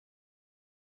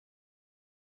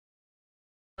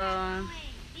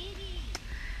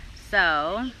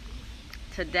So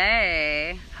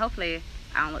today, hopefully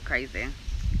I don't look crazy.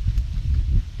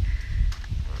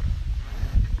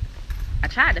 I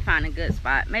tried to find a good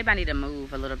spot. Maybe I need to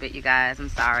move a little bit, you guys. I'm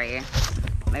sorry.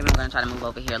 Maybe I'm gonna try to move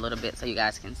over here a little bit so you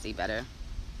guys can see better.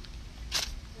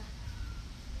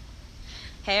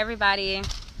 Hey everybody.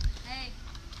 Hey.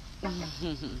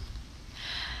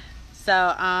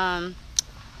 So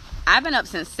I've been up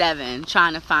since 7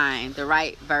 trying to find the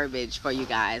right verbiage for you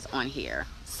guys on here.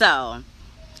 So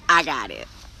I got it.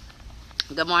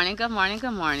 Good morning, good morning,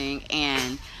 good morning.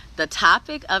 And the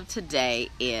topic of today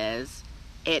is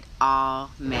it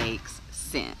all makes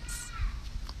sense.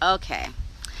 Okay.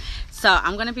 So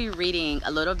I'm going to be reading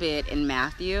a little bit in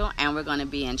Matthew, and we're going to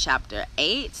be in chapter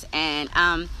 8.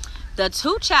 And the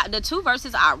two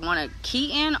verses I want to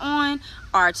key in on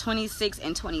are 26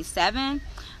 and 27.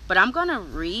 But I'm going to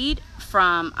read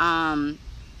from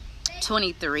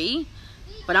 23.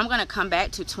 But I'm going to come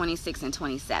back to 26 and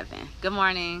 27. Good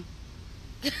morning.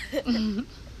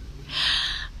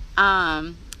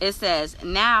 It says,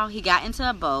 now he got into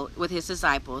a boat with his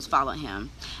disciples, followed him.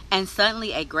 And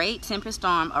suddenly a great tempest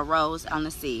storm arose on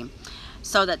the sea,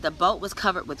 so that the boat was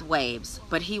covered with waves,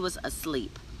 but he was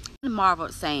asleep. He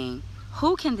marveled, saying,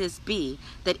 who can this be,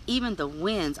 that even the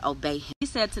winds obey him? He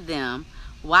said to them,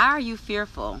 why are you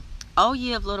fearful, O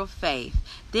ye of little faith?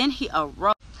 Then he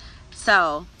arose.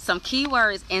 So, some key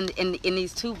words in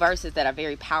these two verses that are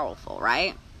very powerful,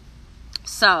 right?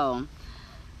 So,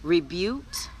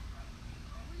 rebuked.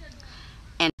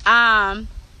 And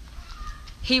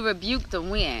he rebuked the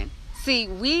wind. See,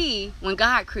 when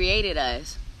God created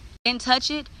us, didn't touch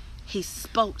it, he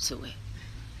spoke to it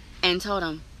and told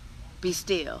him, be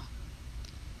still.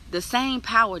 The same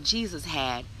power Jesus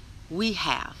had, we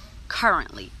have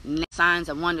currently. Signs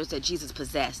and wonders that Jesus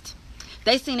possessed.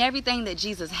 They seen everything that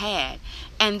Jesus had,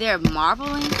 and they're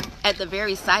marveling at the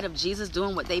very sight of Jesus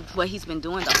doing what he's been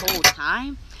doing the whole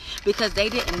time, because they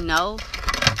didn't know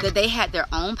that they had their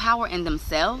own power in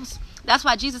themselves. That's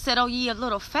why Jesus said, oh, ye of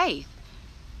little faith.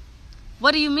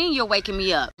 What do you mean you're waking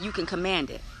me up? You can command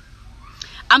it.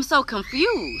 I'm so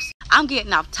confused. I'm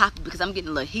getting off topic because I'm getting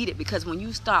a little heated, because when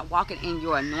you start walking in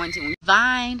your anointing,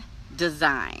 divine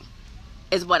design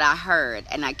is what I heard,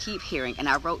 and I keep hearing, and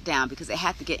I wrote down because it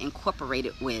had to get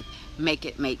incorporated with make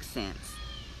it make sense,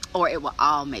 or it will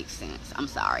all make sense. I'm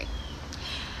sorry.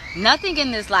 Nothing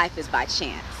in this life is by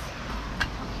chance.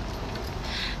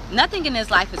 Nothing in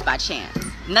this life is by chance.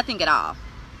 Nothing at all.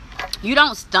 You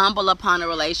don't stumble upon a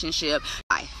relationship.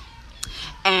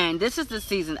 And this is the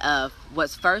season of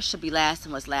what's first should be last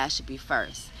and what's last should be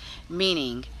first.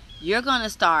 Meaning, you're going to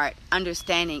start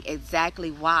understanding exactly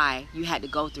why you had to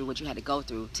go through what you had to go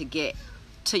through to get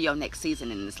to your next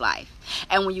season in this life.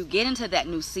 And when you get into that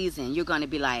new season, you're going to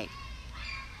be like,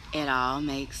 it all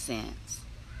makes sense.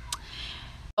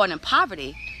 Or in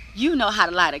poverty, you know how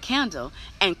to light a candle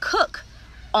and cook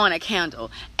on a candle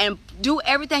and do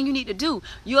everything you need to do.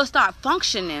 You'll start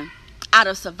functioning out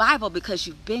of survival because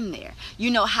you've been there. You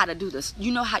know how to do this.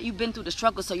 You know how you've been through the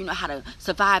struggle, so you know how to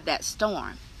survive that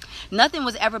storm. Nothing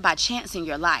was ever by chance in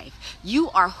your life. You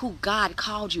are who God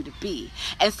called you to be.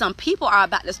 And some people are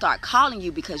about to start calling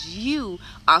you because you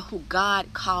are who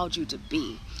God called you to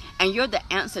be. And you're the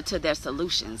answer to their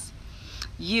solutions.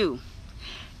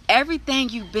 Everything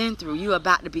you've been through, you're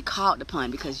about to be called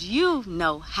upon because you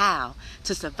know how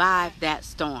to survive that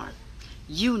storm.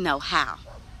 You know how.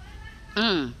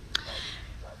 I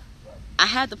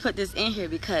had to put this in here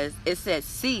because it says,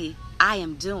 see, I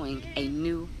am doing a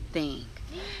new thing.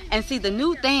 And see, the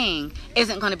new thing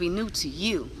isn't going to be new to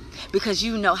you because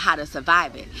you know how to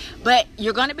survive it. But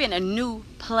you're going to be in a new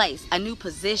place, a new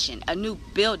position, a new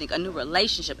building, a new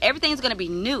relationship. Everything's going to be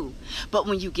new. But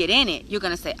when you get in it, you're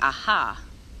going to say, aha.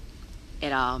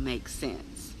 It all makes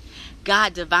sense.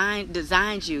 God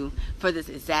designed you for this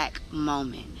exact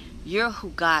moment. You're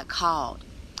who God called.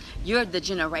 You're the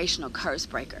generational curse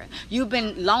breaker. You've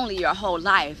been lonely your whole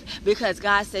life because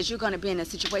God says you're going to be in a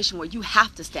situation where you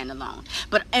have to stand alone.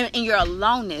 But in your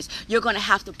aloneness, you're going to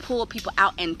have to pull people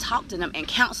out and talk to them and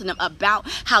counsel them about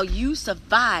how you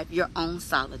survive your own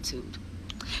solitude,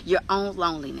 your own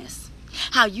loneliness,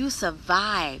 how you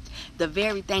survived the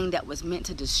very thing that was meant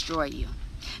to destroy you.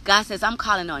 God says, I'm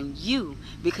calling on you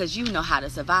because you know how to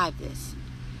survive this.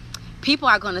 People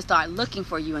are going to start looking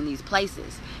for you in these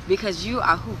places because you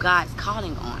are who God's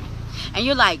calling on. And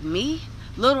you're like, me?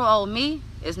 Little old me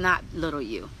is not little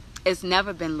you. It's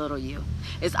never been little you.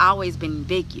 It's always been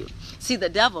big you. See, the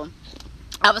devil,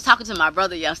 I was talking to my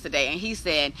brother yesterday, and he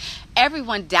said,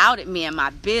 everyone doubted me and my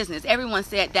business. Everyone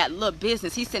said that little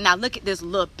business. He said, now look at this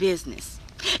little business.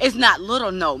 It's not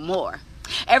little no more.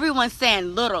 Everyone's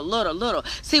saying little, little, little.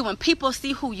 See, when people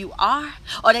see who you are,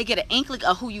 or they get an inkling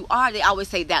of who you are, they always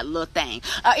say that little thing.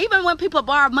 Even when people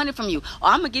borrow money from you, oh,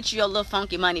 I'm going to get you your little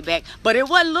funky money back. But it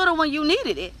wasn't little when you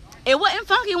needed it. It wasn't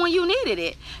funky when you needed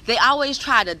it. They always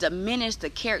try to diminish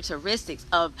the characteristics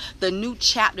of the new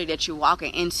chapter that you're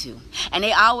walking into. And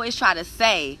they always try to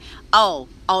say, oh,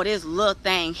 this little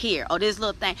thing here, oh, this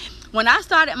little thing. When I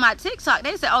started my TikTok,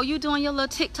 they said, oh, you doing your little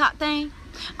TikTok thing?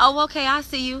 Oh, okay, I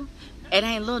see you. It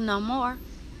ain't little no more.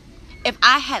 If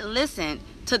I had listened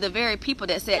to the very people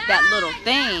that said that little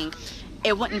thing,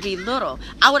 it wouldn't be little.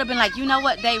 I would have been like, you know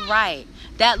what, they right.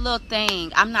 That little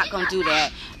thing, I'm not going to do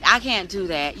that. I can't do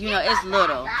that. You know, it's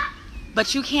little.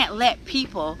 But you can't let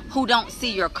people who don't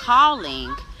see your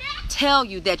calling tell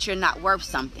you that you're not worth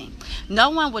something. No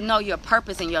one will know your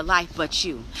purpose in your life but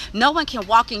you. No one can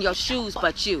walk in your shoes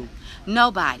but you.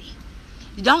 Nobody.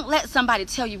 Don't let somebody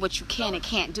tell you what you can and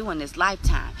can't do in this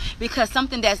lifetime, because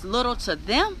something that's little to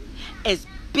them is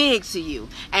big to you.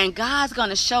 And God's going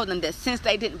to show them that since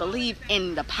they didn't believe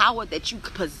in the power that you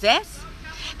possess,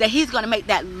 that he's going to make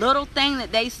that little thing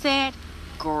that they said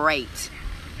great.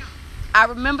 I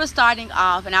remember starting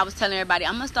off and I was telling everybody,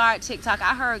 I'm going to start TikTok.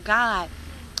 I heard God.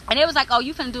 And it was like, oh,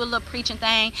 you finna do a little preaching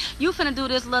thing. You finna do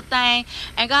this little thing.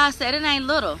 And God said, it ain't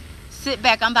little. Sit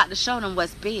back. I'm about to show them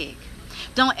what's big.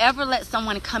 Don't ever let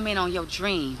someone come in on your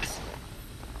dreams.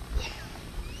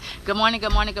 Good morning,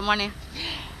 good morning, good morning.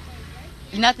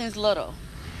 Nothing's little.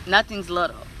 Nothing's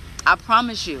little. I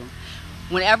promise you.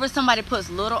 Whenever somebody puts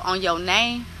little on your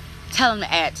name, tell them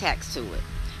to add tax to it.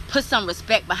 Put some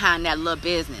respect behind that little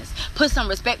business. Put some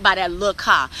respect by that little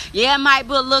car. Yeah, it might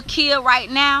be a little kid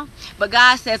right now, but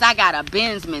God says I got a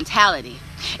Benz mentality.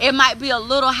 It might be a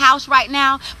little house right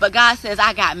now, but God says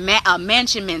I got a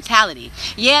mansion mentality.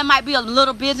 Yeah, it might be a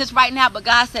little business right now, but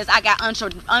God says I got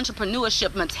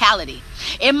entrepreneurship mentality.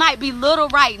 It might be little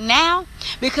right now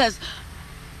because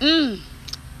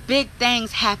big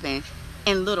things happen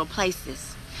in little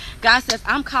places. God says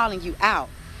I'm calling you out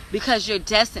because you're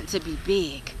destined to be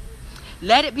big.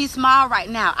 Let it be small right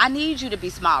now. I need you to be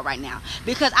small right now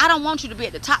because I don't want you to be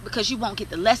at the top because you won't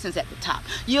get the lessons at the top.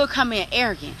 You'll come in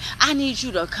arrogant. I need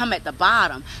you to come at the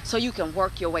bottom so you can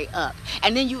work your way up.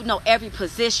 And then you know every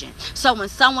position. So when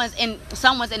someone's in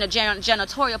a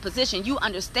janitorial position, you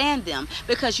understand them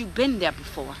because you've been there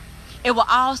before. It will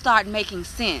all start making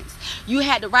sense. You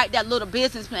had to write that little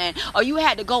business plan, or you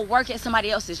had to go work at somebody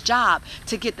else's job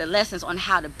to get the lessons on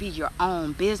how to be your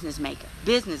own business maker.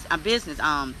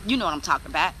 You know what I'm talking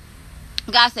about.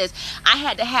 God says, I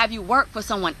had to have you work for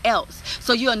someone else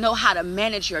so you'll know how to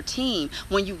manage your team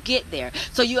when you get there.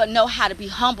 So you'll know how to be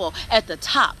humble at the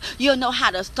top. You'll know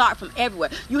how to start from everywhere.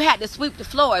 You had to sweep the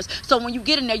floors. So when you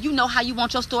get in there, you know how you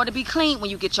want your store to be clean when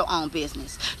you get your own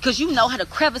business. Because you know how the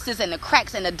crevices and the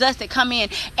cracks and the dust that come in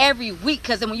every week.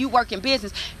 Because when you work in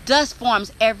business, dust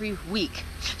forms every week.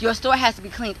 Your store has to be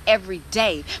cleaned every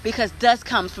day because dust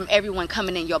comes from everyone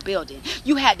coming in your building.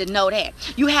 You had to know that.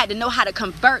 You had to know how to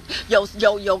convert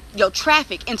your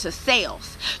traffic into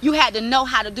sales. You had to know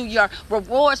how to do your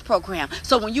rewards program.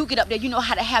 So when you get up there, you know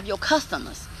how to have your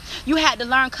customers. You had to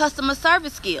learn customer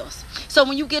service skills. So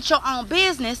when you get your own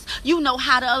business, you know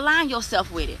how to align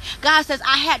yourself with it. God says,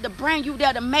 I had to bring you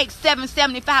there to make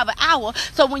 $7.75 an hour.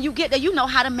 So when you get there, you know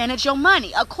how to manage your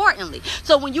money accordingly.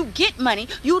 So when you get money,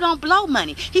 you don't blow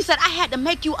money. He said, I had to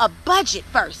make you a budget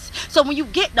first. So when you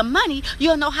get the money,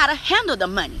 you'll know how to handle the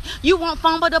money. You won't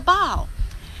fumble the ball.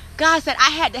 God said, I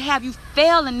had to have you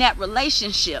fail in that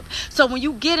relationship. So when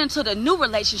you get into the new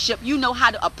relationship, you know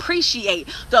how to appreciate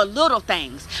the little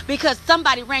things. Because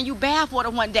somebody ran you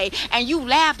bathwater one day and you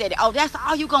laughed at it. Oh, that's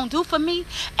all you gonna do for me?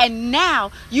 And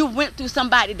now you went through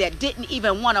somebody that didn't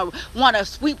even want to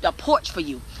sweep the porch for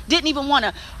you. Didn't even want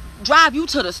to drive you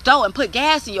to the store and put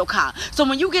gas in your car. So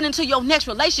when you get into your next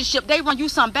relationship, they run you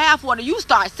some bathwater, you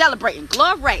start celebrating.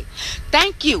 Glory.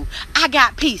 Thank you. I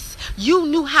got peace. You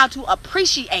knew how to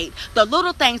appreciate the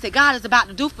little things that God is about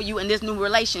to do for you in this new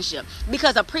relationship.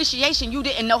 Because appreciation you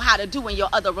didn't know how to do in your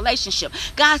other relationship.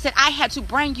 God said, I had to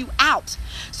bring you out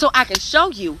so I can show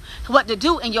you what to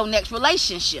do in your next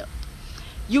relationship.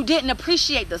 You didn't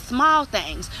appreciate the small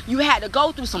things. You had to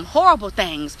go through some horrible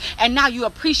things. And now you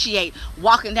appreciate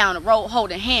walking down the road,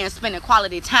 holding hands, spending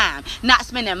quality time, not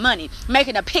spending money,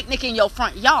 making a picnic in your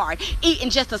front yard, eating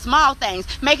just the small things,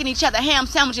 making each other ham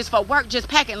sandwiches for work, just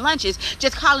packing lunches,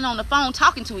 just calling on the phone,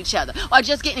 talking to each other, or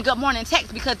just getting a good morning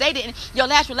text because your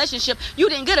last relationship, you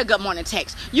didn't get a good morning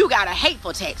text. You got a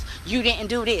hateful text. You didn't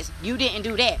do this. You didn't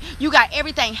do that. You got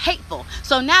everything hateful.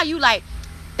 So now you like,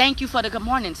 thank you for the good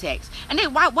morning text. And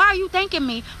then why are you thanking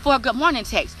me for a good morning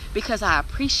text? Because I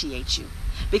appreciate you.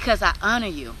 Because I honor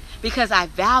you. because I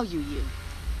value you.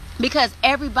 Because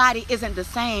everybody isn't the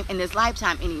same in this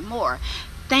lifetime anymore.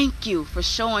 Thank you for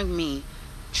showing me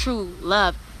true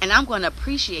love. And I'm going to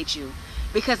appreciate you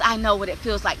because I know what it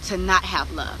feels like to not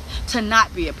have love, to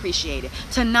not be appreciated,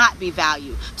 to not be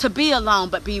valued, to be alone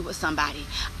but be with somebody.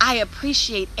 I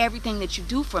appreciate everything that you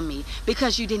do for me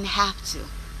because you didn't have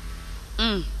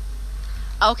to.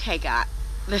 Okay, God.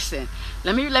 Listen,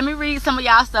 let me read some of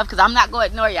y'all stuff because I'm not going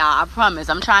to ignore y'all. I promise.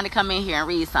 I'm trying to come in here and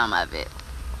read some of it.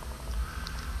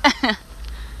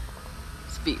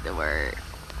 Speak the word.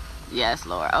 Yes,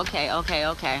 Lord. Okay.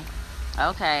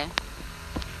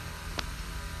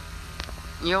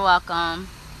 You're welcome.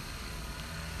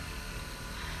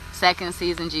 Second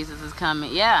season, Jesus is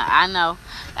coming. Yeah, I know.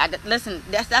 Listen,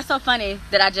 that's so funny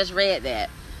that I just read that.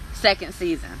 Second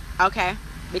season. Okay?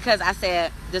 Because I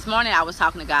said, this morning I was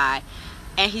talking to God,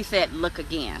 and he said, look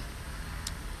again.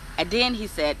 And then he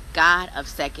said, God of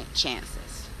second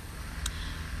chances.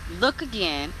 Look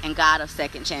again, and God of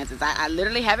second chances. I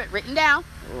literally have it written down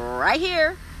right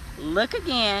here. Look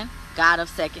again, God of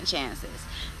second chances.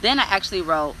 Then I actually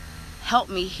wrote, help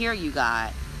me hear you,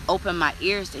 God. Open my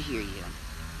ears to hear you.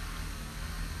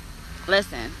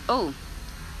 Listen, I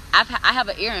have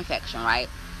an ear infection, right?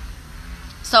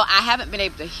 So I haven't been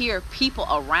able to hear people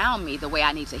around me the way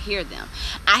I need to hear them.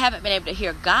 I haven't been able to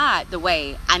hear God the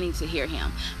way I need to hear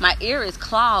him. My ear is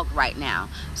clogged right now.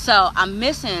 So I'm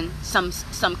missing some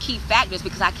key factors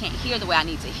because I can't hear the way I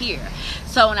need to hear.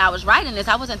 So when I was writing this,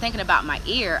 I wasn't thinking about my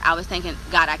ear. I was thinking,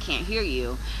 God, I can't hear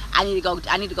you. I need to go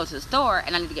to the store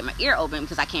and I need to get my ear open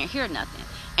because I can't hear nothing.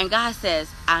 And God says,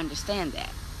 I understand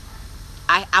that.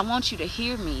 I want you to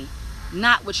hear me,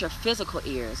 not with your physical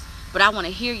ears, but I want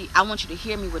to hear you. I want you to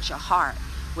hear me with your heart,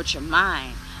 with your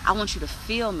mind. I want you to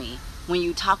feel me when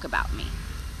you talk about me.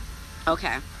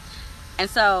 Okay. And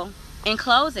so, in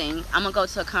closing, I'm going to go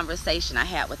to a conversation I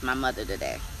had with my mother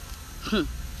today.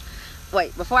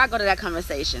 Wait, before I go to that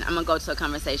conversation, I'm going to go to a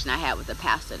conversation I had with the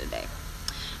pastor today.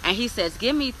 And he says,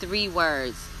 give me 3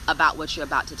 words about what you're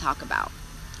about to talk about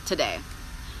today.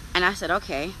 And I said,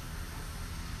 okay.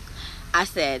 I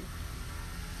said,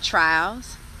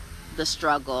 trials, the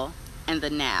struggle, and the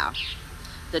now.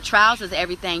 The trials is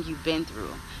everything you've been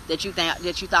through that you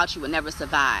thought you would never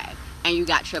survive, and you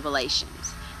got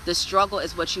tribulations. The struggle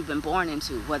is what you've been born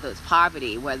into, whether it's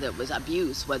poverty, whether it was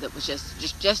abuse, whether it was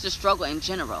just the struggle in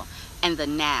general, and the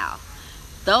now.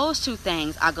 Those 2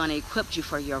 things are going to equip you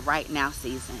for your right now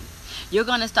season. You're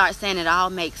going to start saying it all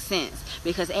makes sense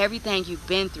because everything you've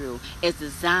been through is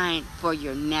designed for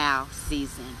your now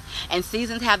season. And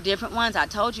seasons have different ones, I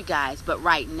told you guys, but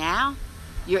right now,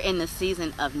 you're in the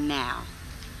season of now.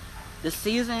 The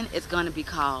season is going to be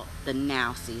called the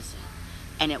now season,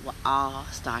 and it will all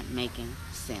start making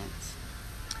sense.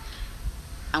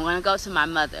 I'm going to go to my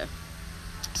mother.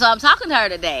 So I'm talking to her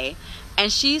today,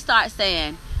 and she starts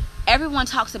saying, everyone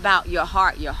talks about your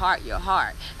heart,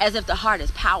 as if the heart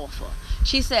is powerful.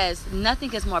 She says,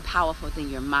 nothing is more powerful than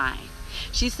your mind.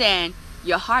 She's saying,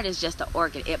 your heart is just an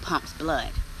organ. It pumps blood.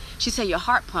 She said, your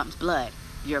heart pumps blood.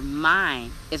 Your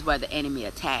mind is where the enemy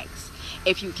attacks.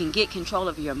 If you can get control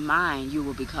of your mind, you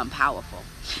will become powerful.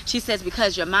 She says,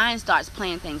 because your mind starts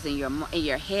playing things in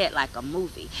your head like a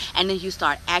movie, and then you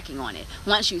start acting on it.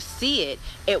 Once you see it,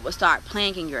 it will start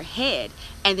playing in your head,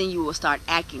 and then you will start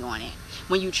acting on it.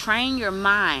 When you train your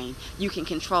mind, you can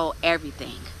control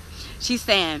everything. She's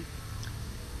saying,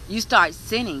 you start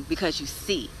sinning because you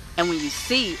see. And when you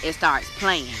see, it starts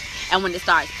playing. And when it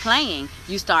starts playing,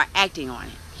 you start acting on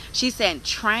it. She's saying,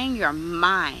 train your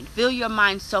mind. Fill your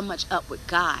mind so much up with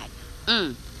God.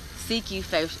 Seek ye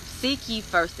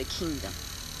first the kingdom.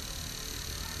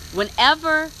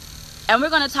 Whenever, and we're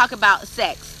going to talk about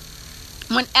sex.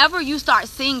 Whenever you start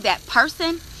seeing that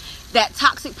person, that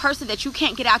toxic person that you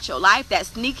can't get out your life, that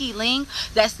sneaky link,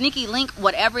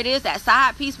 whatever it is, that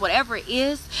side piece, whatever it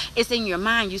is, it's in your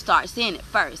mind. You start seeing it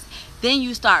first. Then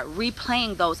you start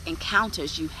replaying those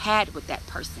encounters you had with that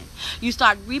person. You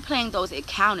start replaying those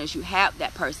encounters you had with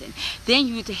that person. Then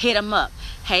you to hit them up.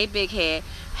 Hey, big head.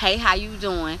 Hey, how you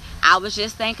doing? I was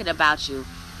just thinking about you.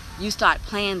 You start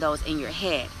playing those in your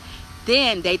head.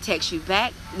 Then they text you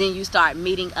back. Then you start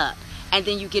meeting up. And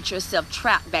then you get yourself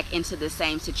trapped back into the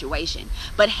same situation.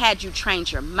 But had you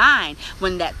trained your mind,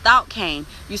 when that thought came,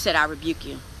 you said, I rebuke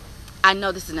you. I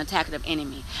know this is an attack of the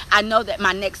enemy. I know that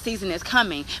my next season is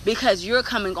coming because you're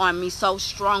coming on me so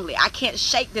strongly. I can't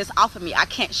shake this off of me. I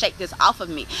can't shake this off of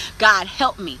me. God,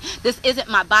 help me. This isn't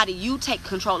my body. You take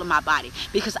control of my body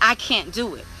because I can't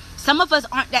do it. Some of us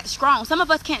aren't that strong. Some of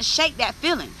us can't shake that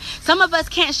feeling. Some of us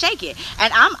can't shake it.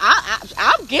 And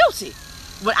I'm guilty.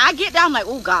 When I get down, I'm like,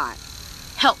 oh, God,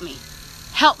 help me.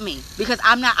 Help me, because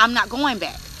I'm not going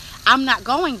back. I'm not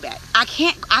going back. I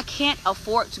can't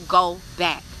afford to go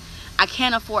back. I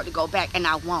can't afford to go back, and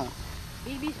I won't.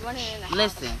 BB's running in the house.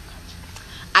 Listen,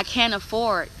 I can't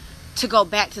afford to go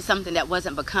back to something that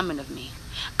wasn't becoming of me.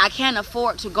 I can't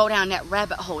afford to go down that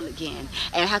rabbit hole again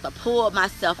and have to pull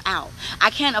myself out.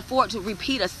 I can't afford to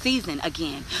repeat a season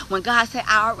again. When God said,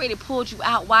 I already pulled you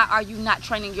out, why are you not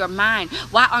training your mind?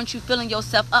 Why aren't you filling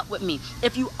yourself up with me?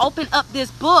 If you open up this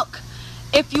book,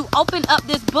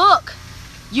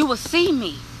 you will see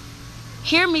me.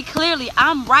 Hear me clearly.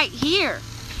 I'm right here.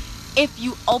 If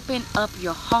you open up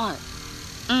your heart.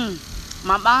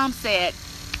 My mom said,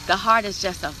 the heart is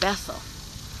just a vessel.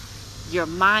 Your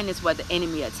mind is where the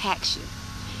enemy attacks you.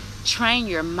 Train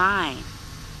your mind,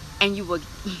 and you will,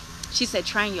 she said,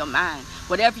 train your mind.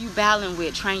 Whatever you're battling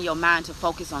with, train your mind to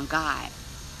focus on God.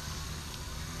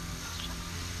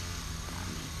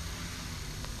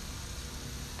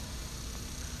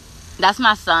 That's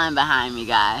my son behind me,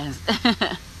 guys.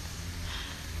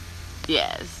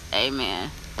 Yes, amen.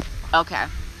 Okay.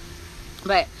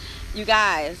 But, you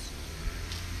guys,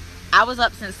 I was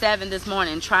up since 7 this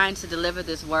morning trying to deliver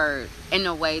this word in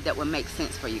a way that would make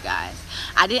sense for you guys.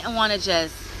 I didn't want to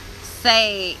just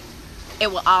say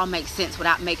it will all make sense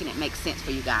without making it make sense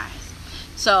for you guys.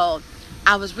 So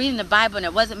I was reading the Bible and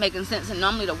it wasn't making sense, and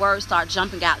normally the words start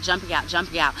jumping out. So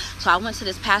I went to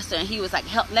this pastor and he was like,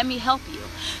 let me help you.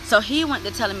 So he went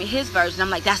to telling me his version.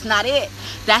 I'm like, that's not it.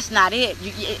 It's not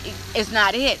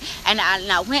it. And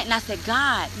I went and I said,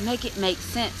 God, make it make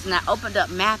sense. And I opened up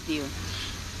Matthew,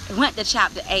 went to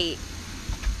chapter 8,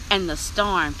 and the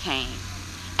storm came,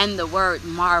 and the word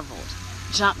marveled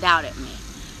jumped out at me.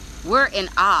 We're in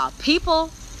awe.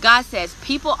 God says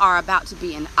people are about to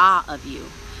be in awe of you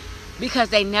because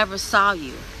they never saw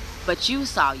you, but you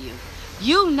saw you.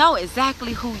 You know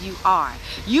exactly who you are.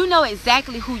 You know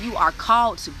exactly who you are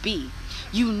called to be.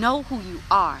 You know who you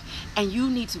are, and you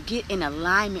need to get in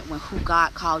alignment with who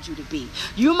God called you to be.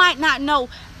 You might not know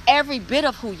every bit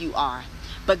of who you are,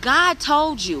 but God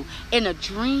told you in a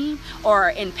dream or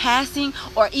in passing,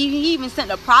 or he even sent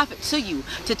a prophet to you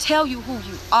to tell you who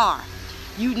you are.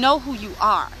 You know who you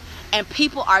are. And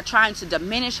people are trying to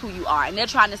diminish who you are. And they're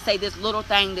trying to say this little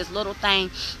thing.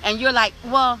 And you're like,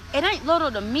 well, it ain't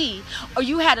little to me. Or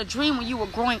you had a dream when you were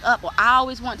growing up. Or I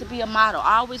always want to be a model.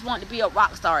 I always want to be a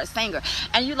rock star, a singer.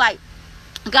 And you're like,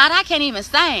 God, I can't even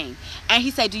sing. And he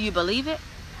said, do you believe it?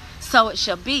 So it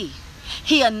shall be.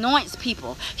 He anoints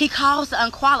people. He calls the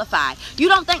unqualified. You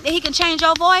don't think that he can change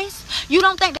your voice? You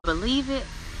don't think that believe it?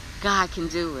 God can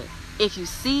do it. If you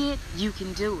see it, you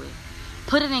can do it.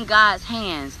 Put it in God's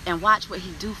hands and watch what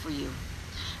he do for you.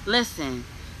 Listen,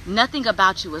 nothing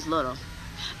about you is little.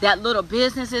 That little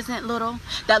business isn't little.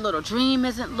 That little dream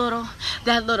isn't little.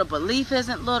 That little belief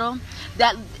isn't little.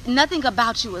 Nothing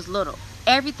about you is little.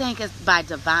 Everything is by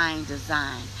divine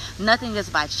design. Nothing is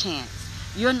by chance.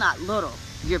 You're not little.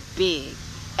 You're big.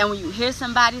 And when you hear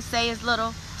somebody say it's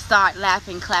little, start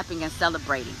laughing, clapping, and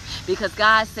celebrating. Because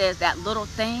God says that little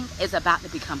thing is about to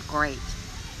become great.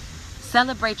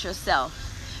 Celebrate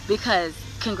yourself, because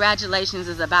congratulations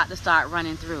is about to start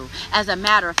running through. As a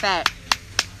matter of fact,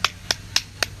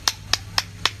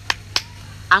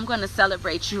 I'm going to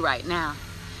celebrate you right now,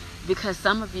 because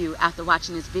some of you, after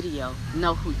watching this video,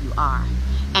 know who you are.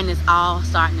 And it's all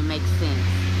starting to make sense.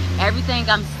 Everything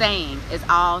I'm saying is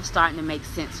all starting to make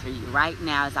sense for you right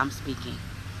now as I'm speaking.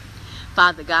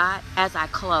 Father God, as I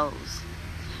close,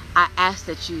 I ask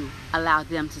that you allow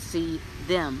them to see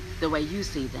them the way you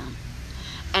see them.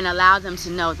 And allow them to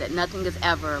know that nothing is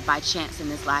ever by chance in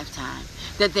this lifetime.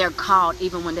 That they're called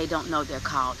even when they don't know they're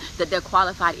called. That they're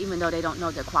qualified even though they don't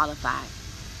know they're qualified.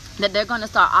 That they're going to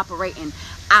start operating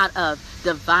out of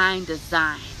divine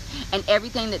design. And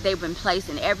everything that they've been placed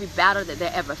in, every battle that they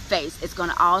ever faced, it's going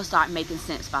to all start making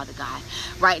sense, Father God.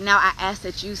 Right now, I ask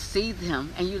that you see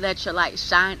them and you let your light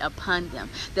shine upon them.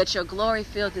 That your glory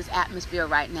fill this atmosphere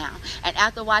right now. And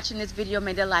after watching this video,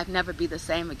 may their life never be the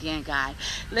same again, God.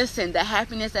 Listen, the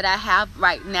happiness that I have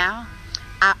right now,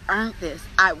 I earned this.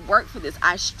 I worked for this.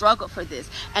 I struggled for this.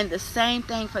 And the same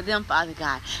thing for them, Father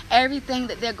God. Everything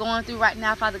that they're going through right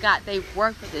now, Father God, they've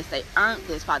worked for this. They earned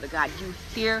this, Father God. You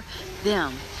hear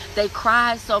them. They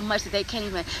cry so much that they can't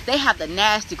even, they have the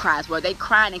nasty cries where they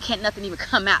crying and can't nothing even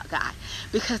come out, God,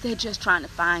 because they're just trying to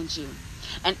find you.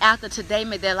 And after today,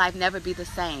 may their life never be the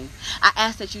same. I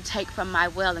ask that you take from my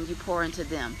well and you pour into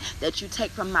them. That you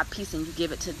take from my peace and you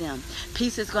give it to them.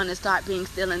 Peace is going to start being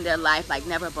still in their life like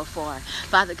never before.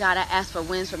 Father God, I ask for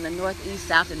winds from the north, east,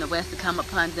 south, and the west to come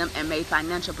upon them, and may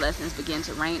financial blessings begin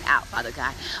to rain out, Father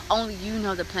God. Only you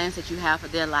know the plans that you have for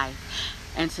their life.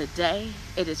 And today,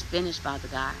 it is finished, Father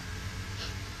God.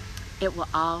 it will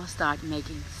all start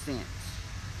making sense.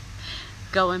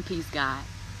 Go in peace, God.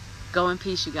 Go in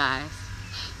peace, you guys.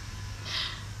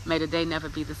 May the day never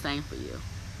be the same for you.